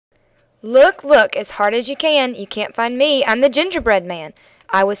Look, look, as hard as you can. You can't find me. I'm the Gingerbread Man.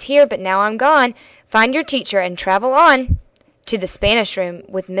 I was here, but now I'm gone. Find your teacher and travel on to the Spanish room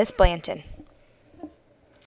with Miss Blanton.